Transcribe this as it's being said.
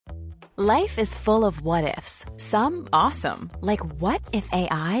Life is full of what-ifs. Some awesome, like what if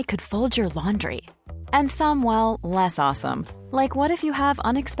AI could fold your laundry? And some, well, less awesome, like what if you have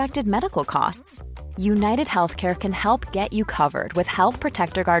unexpected medical costs? United Healthcare can help get you covered with Health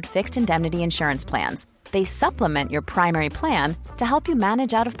Protector Guard fixed indemnity insurance plans. They supplement your primary plan to help you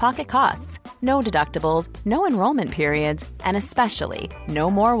manage out-of-pocket costs. No deductibles, no enrollment periods, and especially no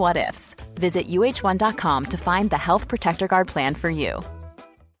more what-ifs. Visit uh1.com to find the Health Protector Guard plan for you.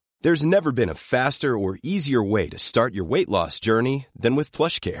 There's never been a faster or easier way to start your weight loss journey than with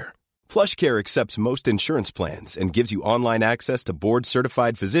PlushCare. PlushCare accepts most insurance plans and gives you online access to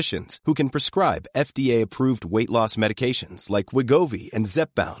board-certified physicians who can prescribe FDA-approved weight loss medications like Wegovy and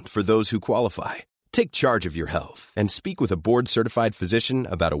Zepbound for those who qualify. Take charge of your health and speak with a board-certified physician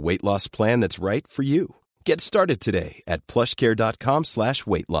about a weight loss plan that's right for you. Get started today at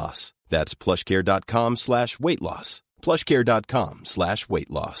plushcare.com/weight loss. That's plushcare.com/weight loss. plushcare.com/weight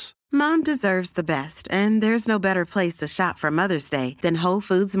loss. Mom deserves the best, and there's no better place to shop for Mother's Day than Whole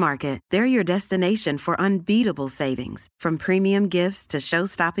Foods Market. They're your destination for unbeatable savings, from premium gifts to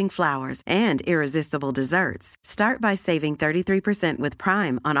show-stopping flowers and irresistible desserts. Start by saving 33% with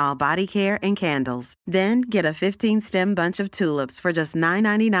Prime on all body care and candles. Then get a 15-stem bunch of tulips for just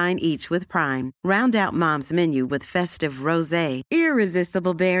 $9.99 each with Prime. Round out Mom's menu with festive rosé,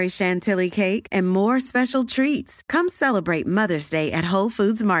 irresistible berry chantilly cake, and more special treats. Come celebrate Mother's Day at Whole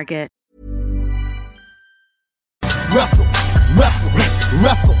Foods Market. Wrestle, wrestle,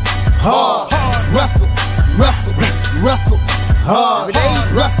 wrestle, hard, wrestle, wrestle, wrestle, hard,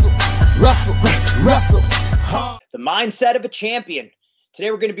 wrestle, wrestle, wrestle, hard. The mindset of a champion.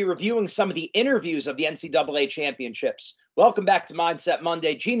 Today we're going to be reviewing some of the interviews of the NCAA Championships. Welcome back to Mindset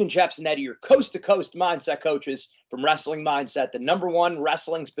Monday. Gene and Jeff Zanetti, your coast-to-coast mindset coaches from Wrestling Mindset, the #1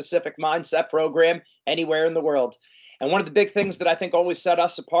 wrestling-specific mindset program anywhere in the world. And one of the big things that I think always set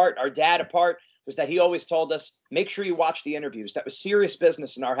us apart, our dad apart, was that he always told us, make sure you watch the interviews. That was serious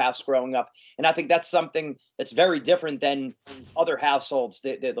business in our house growing up. And I think that's something that's very different than other households.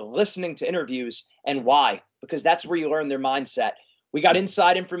 They're listening to interviews. And why? Because that's where you learn their mindset. We got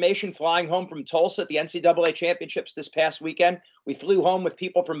inside information flying home from Tulsa at the NCAA Championships this past weekend. We flew home with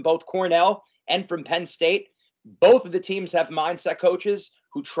people from both Cornell and from Penn State. Both of the teams have mindset coaches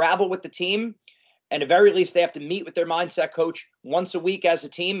who travel with the team. And at the very least, they have to meet with their mindset coach once a week as a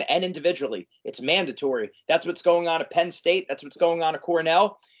team and individually. It's mandatory. That's what's going on at Penn State. That's what's going on at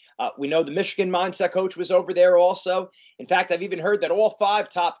Cornell. We know the Michigan mindset coach was over there also. In fact, I've even heard that all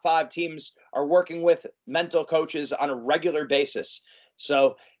top five teams are working with mental coaches on a regular basis.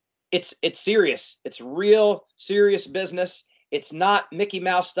 So it's serious. It's real serious business. It's not Mickey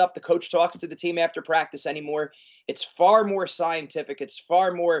Mouse stuff. The coach talks to the team after practice anymore. It's far more scientific. It's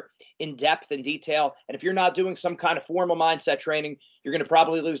far more in depth and detail. And if you're not doing some kind of formal mindset training, you're going to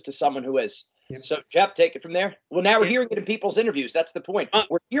probably lose to someone who is. Yep. So, Jeff, take it from there. Well, now we're hearing it in people's interviews. That's the point.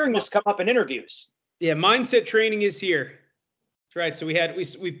 We're hearing this come up in interviews. Yeah, mindset training is here. That's right. So we had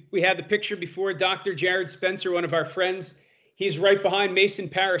the picture before. Dr. Jared Spencer, one of our friends, he's right behind Mason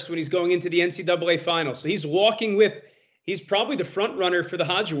Parris when he's going into the NCAA final. So he's probably the front runner for the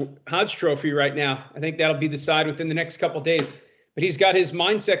Hodge Trophy right now. I think that'll be decided within the next couple of days. But he's got his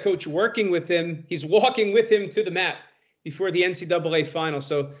mindset coach working with him. He's walking with him to the mat before the NCAA final.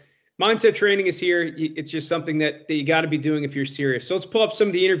 So mindset training is here. It's just something that you got to be doing if you're serious. So let's pull up some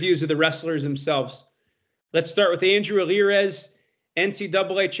of the interviews of the wrestlers themselves. Let's start with Andrew Alirez,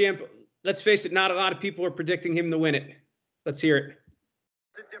 NCAA champ. Let's face it, not a lot of people are predicting him to win it. Let's hear it.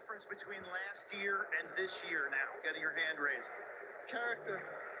 The difference between last year and this year now, getting your hand raised. Character.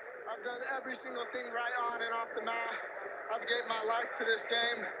 I've done every single thing right on and off the mat. I've gave my life to this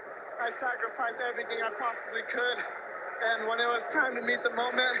game. I sacrificed everything I possibly could. And when it was time to meet the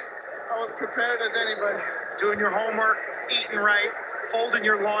moment, I was prepared as anybody. Doing your homework, eating right, folding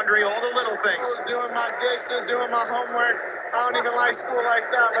your laundry, all the little things. I was doing my dishes, doing my homework. I don't even like school like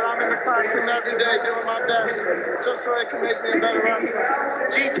that, but I'm in the classroom every day doing my best just so it can make me a better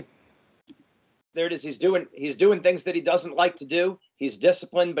wrestler. There it is. He's doing things that he doesn't like to do. He's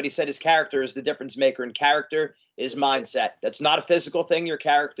disciplined, but he said his character is the difference maker, and character is mindset. That's not a physical thing, your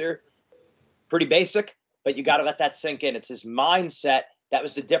character. Pretty basic, but you got to let that sink in. It's his mindset. That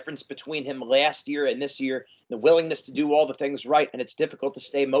was the difference between him last year and this year, the willingness to do all the things right, and it's difficult to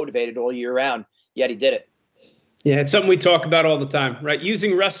stay motivated all year round, yet he did it. Yeah, it's something we talk about all the time, right?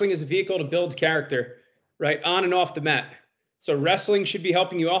 Using wrestling as a vehicle to build character, right, on and off the mat. So wrestling should be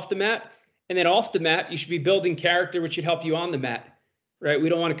helping you off the mat. And then off the mat, you should be building character, which should help you on the mat, right? We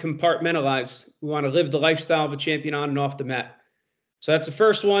don't want to compartmentalize. We want to live the lifestyle of a champion on and off the mat. So that's the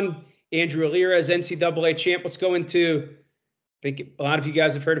first one. Andrew Alirez, NCAA champ. Let's go into think a lot of you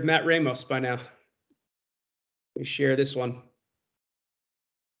guys have heard of Matt Ramos by now. Let me share this one.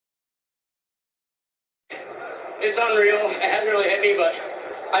 It's unreal. It hasn't really hit me, but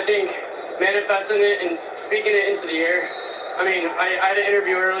I think manifesting it and speaking it into the air. I mean, I had an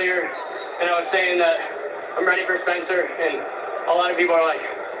interview earlier, and I was saying that I'm ready for Spencer, and a lot of people are like,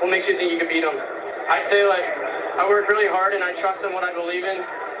 what makes you think you can beat him? I'd say, like, I work really hard, and I trust in what I believe in,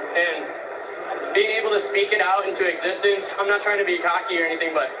 and being able to speak it out into existence. I'm not trying to be cocky or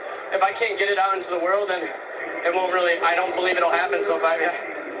anything, but if I can't get it out into the world, then it won't really, I don't believe it'll happen. So if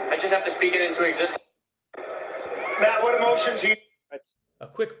I just have to speak it into existence. Matt, what emotions you... A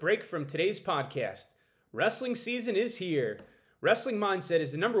quick break from today's podcast. Wrestling season is here. Wrestling Mindset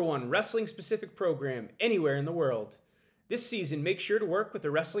is the #1 wrestling-specific program anywhere in the world. This season, make sure to work with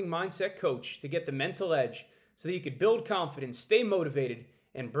a wrestling mindset coach to get the mental edge so that you can build confidence, stay motivated,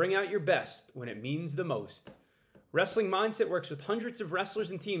 and bring out your best when it means the most. Wrestling Mindset works with hundreds of wrestlers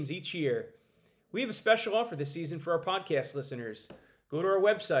and teams each year. We have a special offer this season for our podcast listeners. Go to our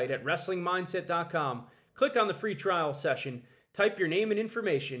website at wrestlingmindset.com, click on the free trial session, type your name and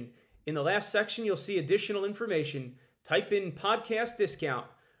information. In the last section, you'll see additional information. Type in podcast discount.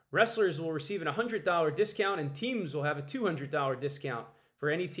 Wrestlers will receive an $100 discount and teams will have a $200 discount for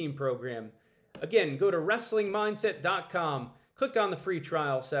any team program. Again, go to wrestlingmindset.com, click on the free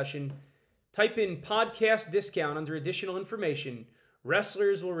trial session, type in podcast discount under additional information.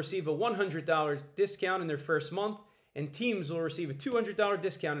 Wrestlers will receive a $100 discount in their first month, and teams will receive a $200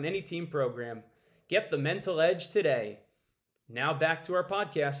 discount in any team program. Get the mental edge today. Now back to our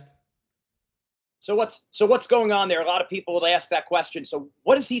podcast. So what's going on there? A lot of people will ask that question. So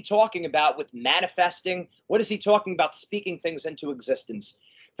what is he talking about with manifesting? What is he talking about speaking things into existence?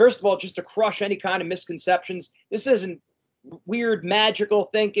 First of all, just to crush any kind of misconceptions, this isn't weird magical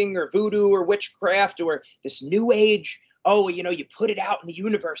thinking or voodoo or witchcraft or this new age, oh, you put it out in the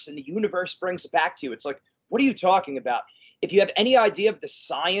universe and the universe brings it back to you. It's like, what are you talking about? If you have any idea of the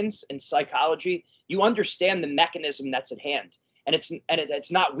science and psychology, you understand the mechanism that's at hand. And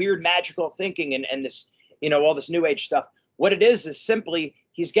it's not weird magical thinking and this, all this new age stuff. What it is simply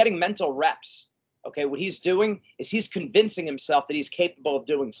he's getting mental reps. Okay, what he's doing is he's convincing himself that he's capable of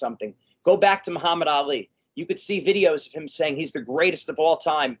doing something. Go back to Muhammad Ali. You could see videos of him saying he's the greatest of all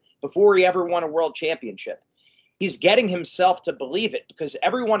time before he ever won a world championship. He's getting himself to believe it because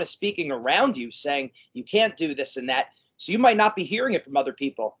everyone is speaking around you saying you can't do this and that. So you might not be hearing it from other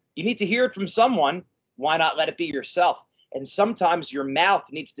people. You need to hear it from someone. Why not let it be yourself? And sometimes your mouth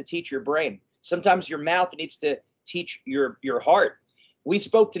needs to teach your brain. Sometimes your mouth needs to teach your heart. We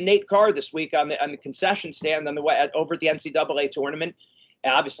spoke to Nate Carr this week on the concession stand on the way over at the NCAA tournament.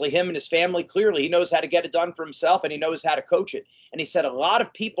 And obviously him and his family, clearly he knows how to get it done for himself and he knows how to coach it. And he said a lot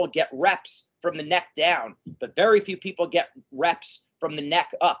of people get reps from the neck down, but very few people get reps from the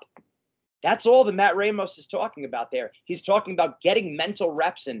neck up. That's all that Matt Ramos is talking about there. He's talking about getting mental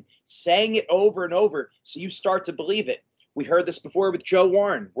reps in, saying it over and over so you start to believe it. We heard this before with Joe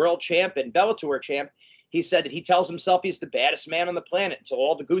Warren, world champ and Bellator champ. He said that he tells himself he's the baddest man on the planet until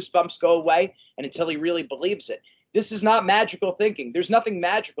all the goosebumps go away and until he really believes it. This is not magical thinking. There's nothing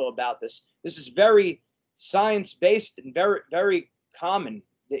magical about this. This is very science-based and very, very common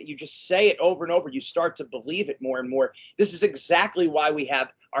that you just say it over and over. You start to believe it more and more. This is exactly why we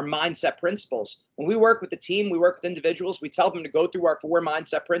have our mindset principles. When we work with the team, we work with individuals, we tell them to go through our 4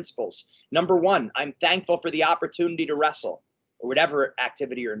 mindset principles. Number 1, I'm thankful for the opportunity to wrestle or whatever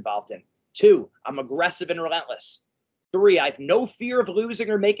activity you're involved in. 2, I'm aggressive and relentless. 3, I have no fear of losing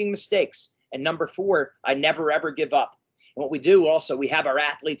or making mistakes. And number 4, I never, ever give up. And what we do also, we have our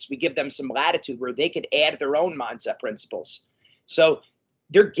athletes, we give them some latitude where they could add their own mindset principles. So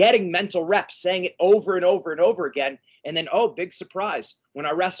they're getting mental reps, saying it over and over and over again. And then, oh, big surprise. When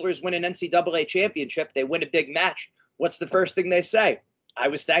our wrestlers win an NCAA championship, they win a big match. What's the first thing they say? I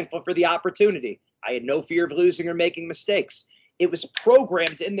was thankful for the opportunity. I had no fear of losing or making mistakes. It was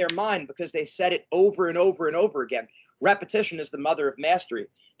programmed in their mind because they said it over and over and over again. Repetition is the mother of mastery.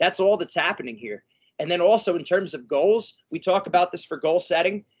 That's all that's happening here. And then also in terms of goals, we talk about this for goal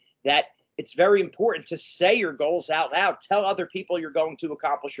setting, that it's very important to say your goals out loud. Tell other people you're going to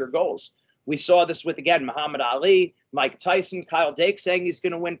accomplish your goals. We saw this with, again, Muhammad Ali, Mike Tyson, Kyle Dake saying he's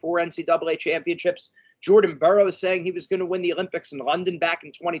going to win 4 NCAA championships. Jordan Burroughs saying he was going to win the Olympics in London back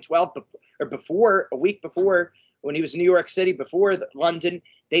in 2012, or a week before, when he was in New York City before London.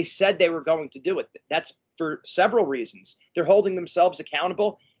 They said they were going to do it. That's for several reasons. They're holding themselves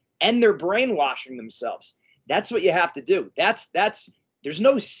accountable and they're brainwashing themselves. That's what you have to do. There's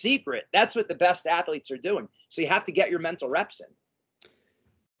no secret. That's what the best athletes are doing. So you have to get your mental reps in.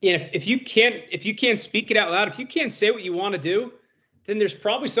 Yeah, if you can't speak it out loud, if you can't say what you want to do, then there's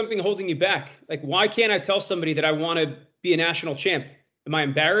probably something holding you back. Like, why can't I tell somebody that I want to be a national champ? Am I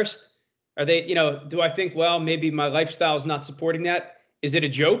embarrassed? Are they, do I think, well, maybe my lifestyle is not supporting that? Is it a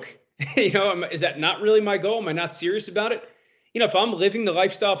joke? Is that not really my goal? Am I not serious about it? If I'm living the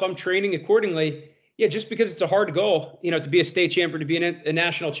lifestyle, if I'm training accordingly, yeah, just because it's a hard goal, to be a state champ or to be a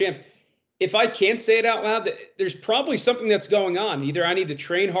national champ, if I can't say it out loud, there's probably something that's going on. Either I need to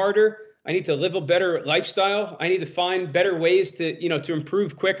train harder, I need to live a better lifestyle, I need to find better ways to, to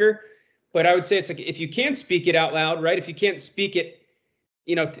improve quicker. But I would say it's like, if you can't speak it out loud, right? If you can't speak it,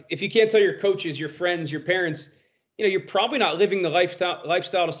 if you can't tell your coaches, your friends, your parents, you're probably not living the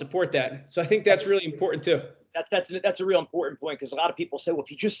lifestyle to support that. So I think that's really important too. That's a real important point, because a lot of people say, well,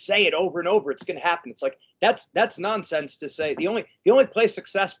 if you just say it over and over, it's going to happen. It's like, that's nonsense to say. The only place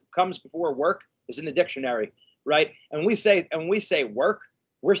success comes before work is in the dictionary, right? And we say work,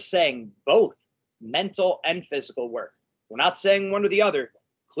 we're saying both mental and physical work. We're not saying one or the other.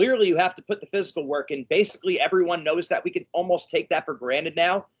 Clearly, you have to put the physical work in. Basically, everyone knows that. We can almost take that for granted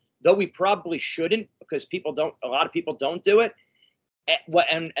now, though we probably shouldn't, because a lot of people don't do it.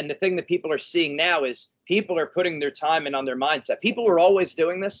 And the thing that people are seeing now is people are putting their time in on their mindset. People were always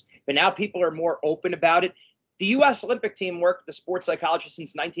doing this, but now people are more open about it. The U.S. Olympic team worked with the sports psychologist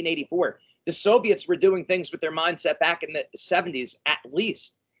since 1984. The Soviets were doing things with their mindset back in the 70s, at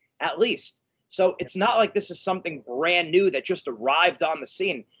least. So it's not like this is something brand new that just arrived on the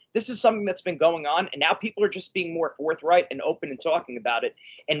scene. This is something that's been going on, and now people are just being more forthright and open and talking about it.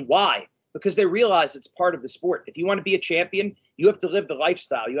 And why? Because they realize it's part of the sport. If you want to be a champion, you have to live the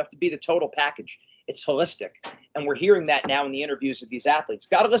lifestyle. You have to be the total package. It's holistic. And we're hearing that now in the interviews of these athletes.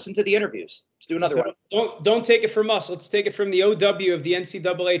 Got to listen to the interviews. Let's do another one. Don't take it from us. Let's take it from the OW of the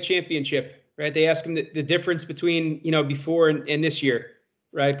NCAA Championship, right? They ask him the difference between, before and this year,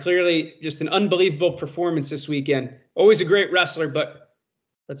 right? Clearly just an unbelievable performance this weekend. Always a great wrestler, but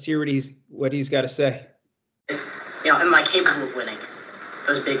let's hear what he's got to say. Am I capable of winning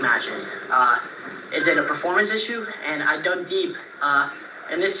those big matches? Is it a performance issue? And I dug deep.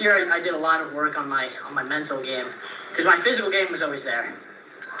 And this year I did a lot of work on my mental game, because my physical game was always there.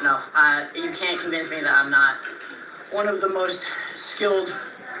 You can't convince me that I'm not one of the most skilled.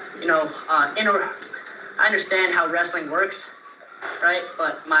 I understand how wrestling works, right?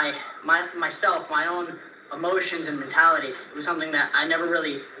 But myself, my own emotions and mentality, it was something that I never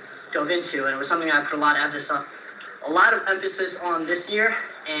really dove into, and it was something I put a lot of emphasis on this year,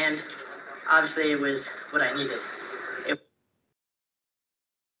 and obviously it was what I needed.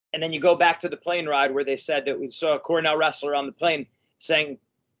 And then you go back to the plane ride where they said that we saw a Cornell wrestler on the plane saying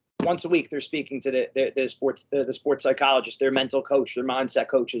once a week they're speaking to the sports psychologist, their mental coach, their mindset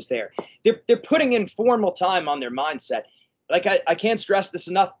coach is there. They're putting in formal time on their mindset. Like I can't stress this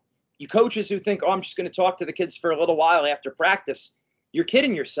enough. You coaches who think, I'm just going to talk to the kids for a little while after practice, you're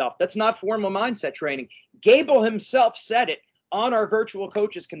kidding yourself. That's not formal mindset training. Gable himself said it on our virtual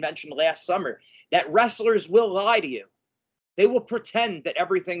coaches convention last summer, that wrestlers will lie to you. They will pretend that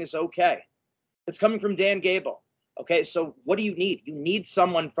everything is okay. It's coming from Dan Gable. Okay, so what do you need? You need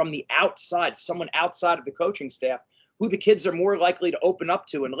someone from the outside, someone outside of the coaching staff who the kids are more likely to open up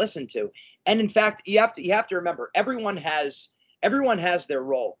to and listen to. And in fact, you have to remember, everyone has their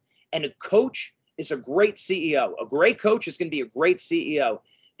role. And a coach is a great CEO. A great coach is going to be a great CEO.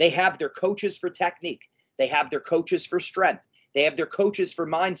 They have their coaches for technique. They have their coaches for strength. They have their coaches for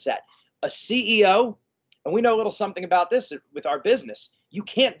mindset. A CEO, and we know a little something about this with our business, you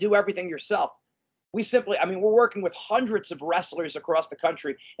can't do everything yourself. We're working with hundreds of wrestlers across the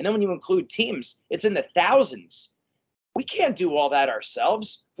country. And then when you include teams, it's in the thousands. We can't do all that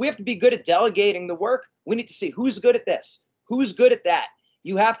ourselves. We have to be good at delegating the work. We need to see who's good at this, who's good at that.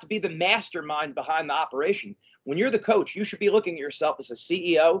 You have to be the mastermind behind the operation. When you're the coach, you should be looking at yourself as a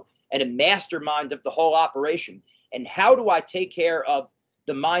CEO and a mastermind of the whole operation. And how do I take care of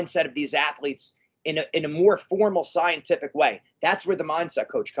the mindset of these athletes in a more formal scientific way? That's where the mindset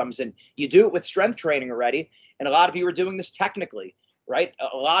coach comes in. You do it with strength training already, and a lot of you are doing this technically, right?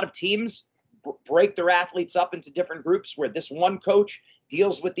 A lot of teams break their athletes up into different groups where this one coach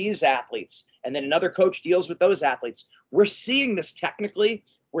deals with these athletes, and then another coach deals with those athletes. We're seeing this technically.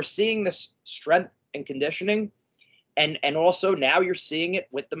 We're seeing this strength and conditioning, and also now you're seeing it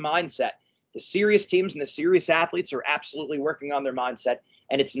with the mindset. The serious teams and the serious athletes are absolutely working on their mindset.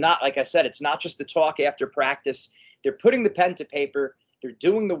 And it's not, like I said, it's not just the talk after practice. They're putting the pen to paper. They're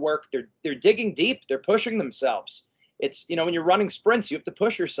doing the work. They're digging deep. They're pushing themselves. It's, when you're running sprints, you have to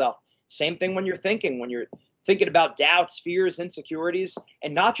push yourself. Same thing when you're thinking about doubts, fears, insecurities,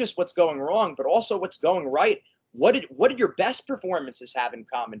 and not just what's going wrong, but also what's going right. What did your best performances have in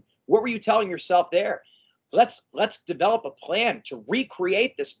common? What were you telling yourself there? let's develop a plan to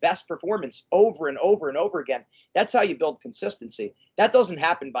recreate this best performance over and over and over again. That's how you build consistency. That doesn't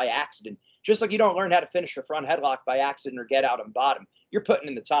happen by accident. Just like you don't learn how to finish a front headlock by accident or get out on bottom. You're putting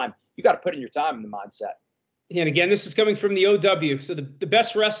in the time. You got to put in your time in the mindset. And again, this is coming from the OW. So the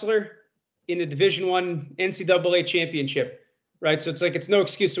best wrestler in the Division I NCAA championship, right? So it's like, it's no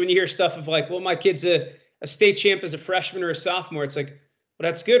excuse when you hear stuff of like, well, my kid's a state champ as a freshman or a sophomore. It's like, well,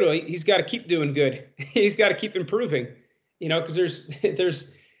 that's good. Well, he's got to keep doing good. He's got to keep improving, because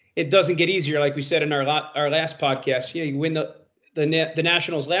it doesn't get easier. Like we said in our last podcast, you win the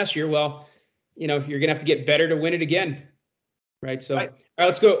nationals last year. Well, you're going to have to get better to win it again. Right. So, right. All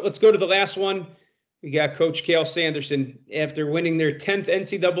right, let's go to the last one. We got Coach Cale Sanderson after winning their 10th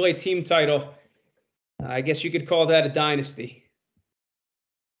NCAA team title. I guess you could call that a dynasty.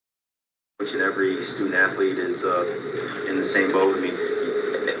 Coach and every student athlete is in the same boat. I mean,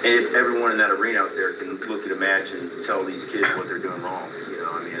 if everyone in that arena out there can look at a match and tell these kids what they're doing wrong.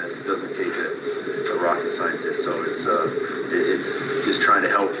 It doesn't take a rocket scientist. So it's just trying to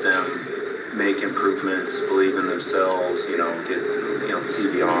help them make improvements, believe in themselves, see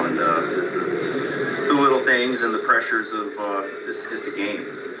beyond the little things and the pressures of this is just a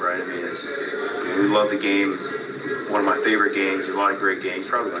game, right? It's just we love the game. It's one of my favorite games. A lot of great games,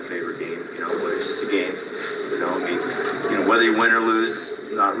 probably my favorite game, but it's just a game. Whether you win or lose, it's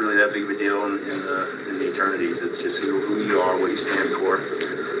not really that big of a deal in the eternities. It's just who you are, what you stand for.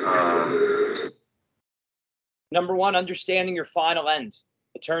 Number one, understanding your final end,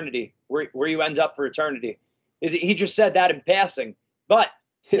 eternity, where you end up for eternity. He just said that in passing, but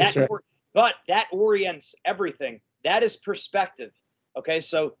that orients everything. That is perspective. Okay,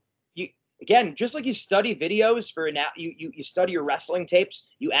 so again, just like you study videos you study your wrestling tapes,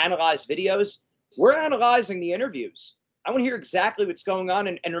 you analyze videos. We're analyzing the interviews. I want to hear exactly what's going on.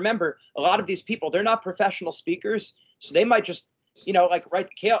 And remember, a lot of these people, they're not professional speakers, so they might just,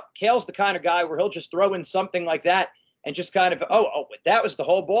 Cale's the kind of guy where he'll just throw in something like that and just kind of, that was the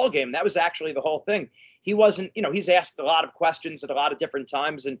whole ball game. That was actually the whole thing. He wasn't, he's asked a lot of questions at a lot of different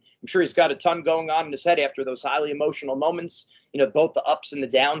times, and I'm sure he's got a ton going on in his head after those highly emotional moments, both the ups and the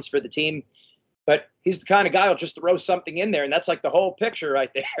downs for the team. But he's the kind of guy who'll just throw something in there, and that's like the whole picture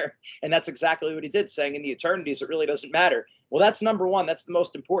right there. And that's exactly what he did, saying in the eternities, it really doesn't matter. Well, that's number one. That's the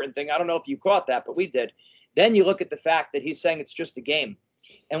most important thing. I don't know if you caught that, but we did. Then you look at the fact that he's saying it's just a game.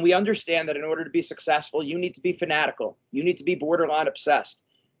 And we understand that in order to be successful, you need to be fanatical. You need to be borderline obsessed.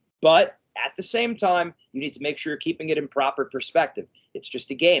 But at the same time, you need to make sure you're keeping it in proper perspective. It's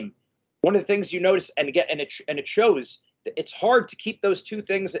just a game. One of the things you notice, and again, and it shows that it's hard to keep those two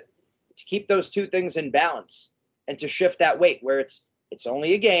things in balance and to shift that weight where it's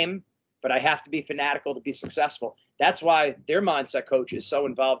only a game, but I have to be fanatical to be successful. That's why their mindset coach is so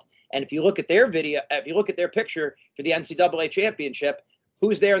involved. And if you look at their picture for the NCAA championship,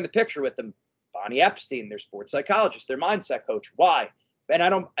 who's there in the picture with them? Bonnie Epstein, their sports psychologist, their mindset coach. Why?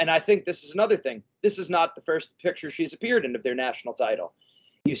 And I think this is another thing. This is not the first picture she's appeared in of their national title.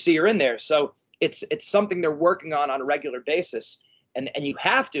 You see her in there. So it's something they're working on a regular basis. And you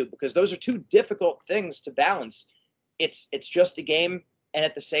have to, because those are two difficult things to balance. It's just a game, and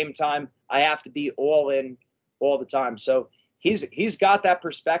at the same time, I have to be all in all the time. So he's got that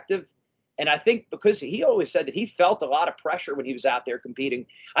perspective, and I think because he always said that he felt a lot of pressure when he was out there competing,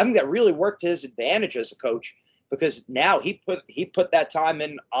 I think that really worked to his advantage as a coach, because now he put that time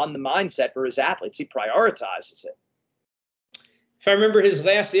in on the mindset for his athletes. He prioritizes it. If I remember his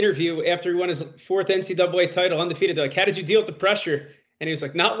last interview after he won his fourth NCAA title undefeated, they're like, how did you deal with the pressure? And he was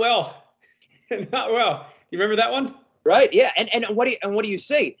like, not well. Not well. You remember that one? Right. Yeah. And what do you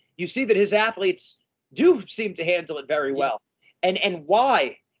see? You see that his athletes do seem to handle it very well. And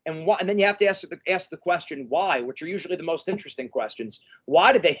why? And then you have to ask the question why, which are usually the most interesting questions.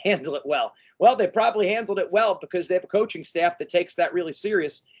 Why did they handle it well? Well, they probably handled it well because they have a coaching staff that takes that really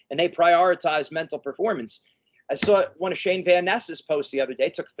serious, and they prioritize mental performance. I saw one of Shane Van Ness's posts the other day,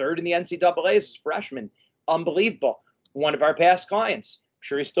 took third in the NCAAs as a freshman. Unbelievable. One of our past clients. I'm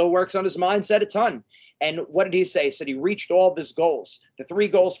sure he still works on his mindset a ton. And what did he say? He said he reached all of his goals. The 3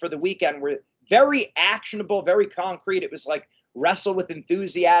 goals for the weekend were very actionable, very concrete. It was like wrestle with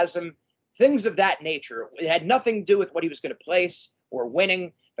enthusiasm, things of that nature. It had nothing to do with what he was going to place or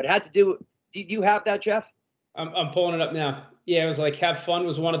winning, but it had to do. Did you have that, Jeff? I'm pulling it up now. Yeah, it was like have fun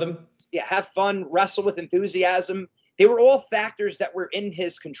was one of them. Yeah, have fun, wrestle with enthusiasm. They were all factors that were in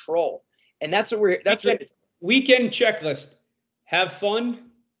his control. And that's what weekend checklist. Have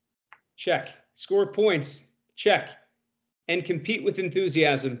fun, check. Score points, check. And compete with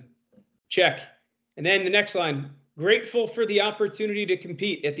enthusiasm, check. And then the next line, grateful for the opportunity to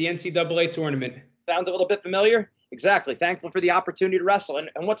compete at the NCAA tournament. Sounds a little bit familiar? Exactly. Thankful for the opportunity to wrestle. And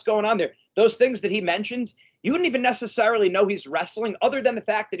what's going on there? Those things that he mentioned, you wouldn't even necessarily know he's wrestling other than the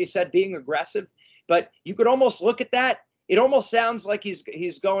fact that he said being aggressive. But you could almost look at that. It almost sounds like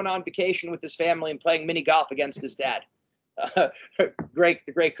he's going on vacation with his family and playing mini golf against his dad. The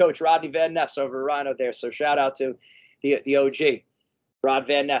great coach, Rodney Van Ness over at Rhino there. So shout out to the OG, Rod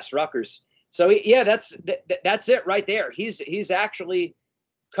Van Ness, Rutgers. So yeah, that's it right there. He's actually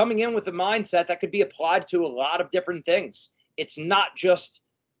coming in with a mindset that could be applied to a lot of different things. It's not just,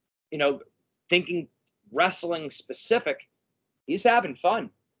 thinking wrestling specific. He's having fun.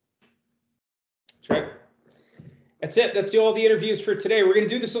 That's right. That's it. That's all the interviews for today. We're going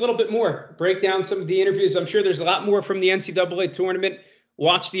to do this a little bit more. Break down some of the interviews. I'm sure there's a lot more from the NCAA tournament.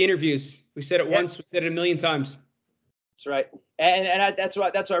 Watch the interviews. We said it once. We said it a million times. That's right. And that's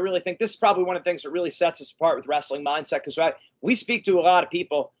why I really think this is probably one of the things that really sets us apart with Wrestling Mindset, because we speak to a lot of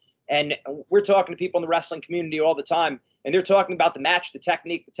people, and we're talking to people in the wrestling community all the time, and they're talking about the match, the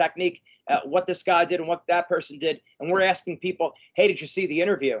technique, what this guy did and what that person did. And we're asking people, hey, did you see the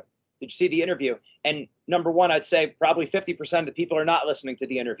interview? Did you see the interview? And number one, I'd say probably 50% of the people are not listening to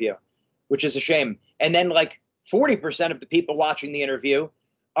the interview, which is a shame. And then like 40% of the people watching the interview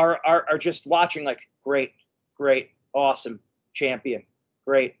are just watching like, great, awesome, champion,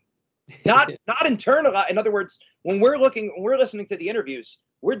 great. Not internal. In other words, when we're listening to the interviews,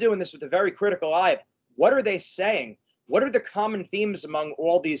 we're doing this with a very critical eye of what are they saying? What are the common themes among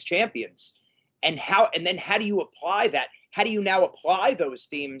all these champions? And then how do you apply that? How do you now apply those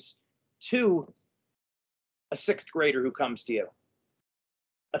themes to a sixth grader who comes to you,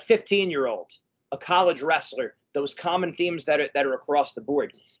 a 15-year-old, a college wrestler, those common themes that are across the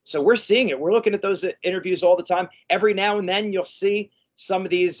board. So we're seeing it. We're looking at those interviews all the time. Every now and then you'll see some of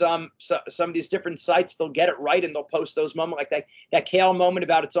these different sites, they'll get it right and they'll post those moments like that Kale moment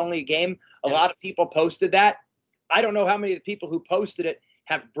about it's only a game. A lot of people posted that. I don't know how many of the people who posted it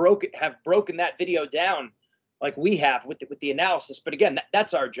have broken that video down like we have with the analysis. But again,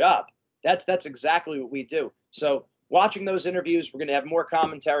 that's our job. That's exactly what we do. So watching those interviews, we're going to have more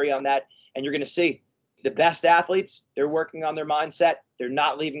commentary on that, and you're going to see the best athletes, they're working on their mindset. They're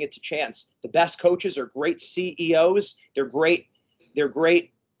not leaving it to chance. The best coaches are great CEOs. They're great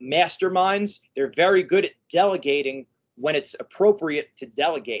masterminds. They're very good at delegating when it's appropriate to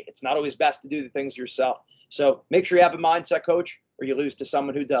delegate. It's not always best to do the things yourself. So make sure you have a mindset coach or you lose to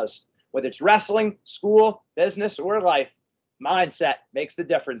someone who does. Whether it's wrestling, school, business, or life, mindset makes the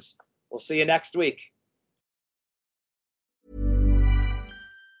difference. We'll see you next week.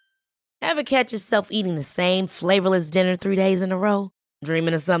 Ever catch yourself eating the same flavorless dinner 3 days in a row?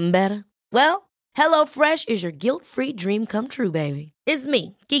 Dreaming of something better? Well, HelloFresh is your guilt-free dream come true, baby. It's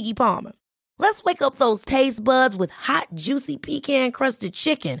me, Keke Palmer. Let's wake up those taste buds with hot, juicy pecan-crusted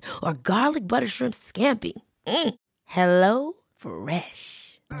chicken or garlic butter shrimp scampi. Hello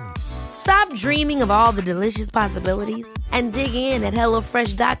Fresh. Stop dreaming of all the delicious possibilities and dig in at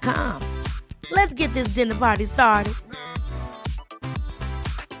HelloFresh.com. Let's get this dinner party started.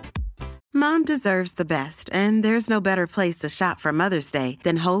 Mom deserves the best, and there's no better place to shop for Mother's Day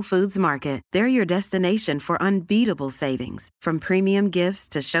than Whole Foods Market. They're your destination for unbeatable savings, from premium gifts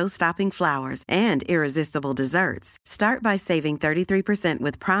to show-stopping flowers and irresistible desserts. Start by saving 33%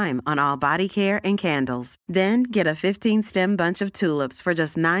 with Prime on all body care and candles. Then get a 15-stem bunch of tulips for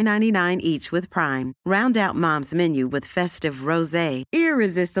just $9.99 each with Prime. Round out Mom's menu with festive rosé,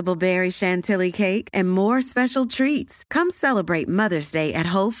 irresistible berry chantilly cake, and more special treats. Come celebrate Mother's Day at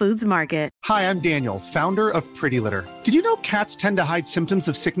Whole Foods Market. Hi, I'm Daniel, founder of Pretty Litter. Did you know cats tend to hide symptoms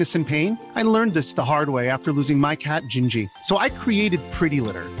of sickness and pain? I learned this the hard way after losing my cat, Gingy. So I created Pretty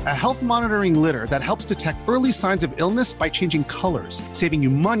Litter, a health monitoring litter that helps detect early signs of illness by changing colors, saving you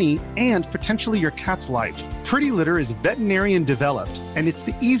money and potentially your cat's life. Pretty Litter is veterinarian developed, and it's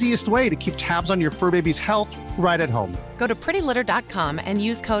the easiest way to keep tabs on your fur baby's health right at home. Go to prettylitter.com and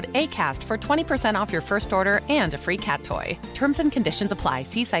use code ACAST for 20% off your first order and a free cat toy. Terms and conditions apply.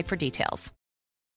 See site for details.